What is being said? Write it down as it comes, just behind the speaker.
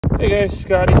Hey guys,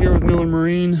 Scotty here with Miller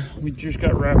Marine. We just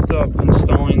got wrapped up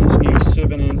installing this new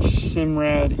 7-inch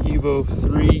Simrad Evo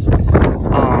 3.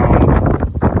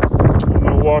 I'm going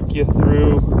to walk you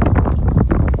through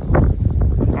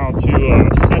how to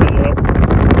set it up.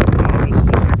 This is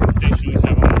the second station we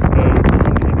have on this boat.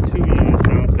 We have 2 units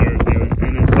downstairs. We have an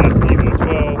NSS Evo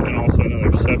 12 and also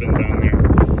another 7 down there.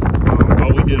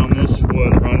 All we did on this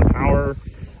was run power,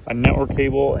 a network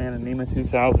cable, and a NEMA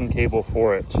 2000 cable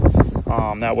for it.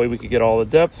 That way we could get all the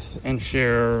depth and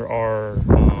share our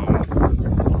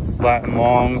lat and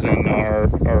longs and our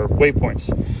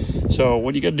waypoints. So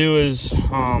what you got to do is,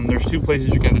 there's 2 places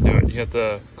you got to do it. You have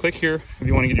to click here if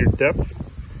you want to get your depth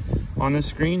on this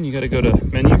screen. You got to go to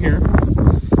menu here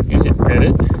and hit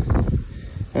edit,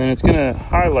 and it's going to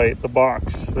highlight the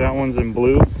box. That one's in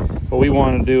blue. What we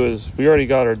want to do is, we already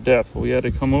got our depth, but we had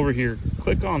to come over here,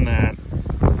 click on that,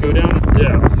 go down to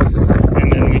depth,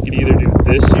 and then we could either do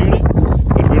this unit,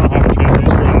 which we don't have a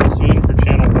transducer on this unit for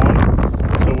channel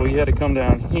 1, so we had to come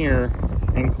down here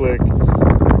and click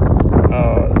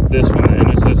this one, the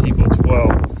NSS Evo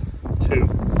 12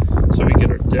 2, so we get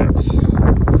our depth.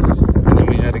 And then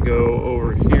we had to go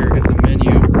over here, hit the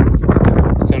menu,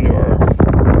 come to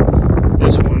our,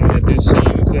 this one, we had to do the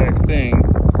same exact thing.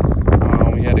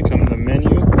 We had to come to the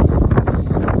menu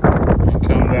and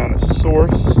come down to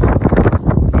source.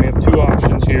 We have 2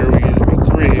 options here. We either do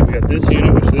 3. We got this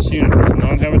unit, which this unit does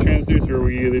not have a transducer.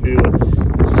 We either do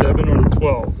the 7 or the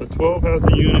 12. The 12 has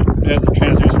the unit, has the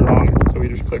transducer on it, so we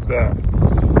just click that.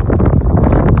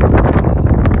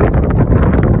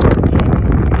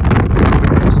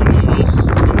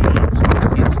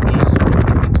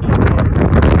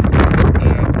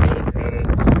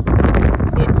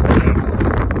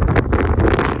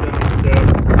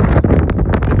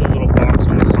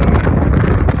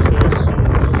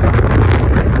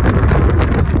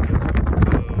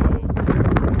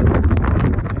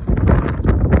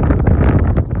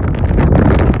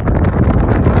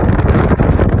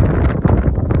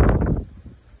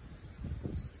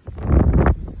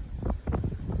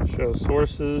 Show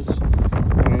sources,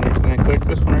 and then I click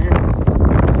this one right here,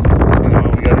 and then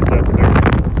we got our depth there.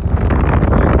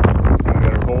 We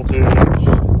got our voltage.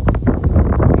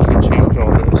 You can change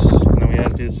all this, and then we had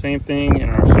to do the same thing in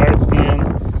our side scan.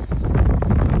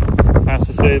 It has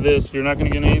to say this. You're not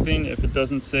going to get anything if it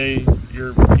doesn't say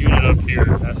your unit up here.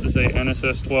 It has to say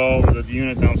NSS 12 or the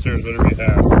unit downstairs, whatever you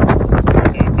have.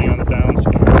 Same thing on the down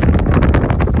scan.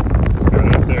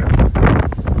 Right up there.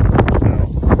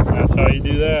 That's how you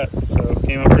do that. So it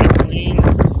came up pretty clean.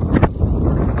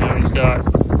 Now he's got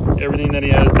everything that he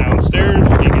has downstairs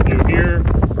he can do here.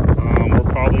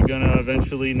 We're probably going to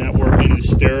eventually network into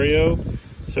stereo,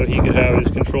 so he could have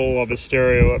his control of his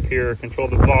stereo up here, control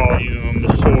the volume,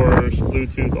 the source,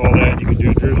 Bluetooth, all that you can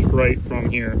do just right from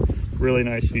here. Really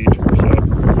nice feature. So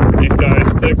thanks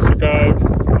guys, click, subscribe.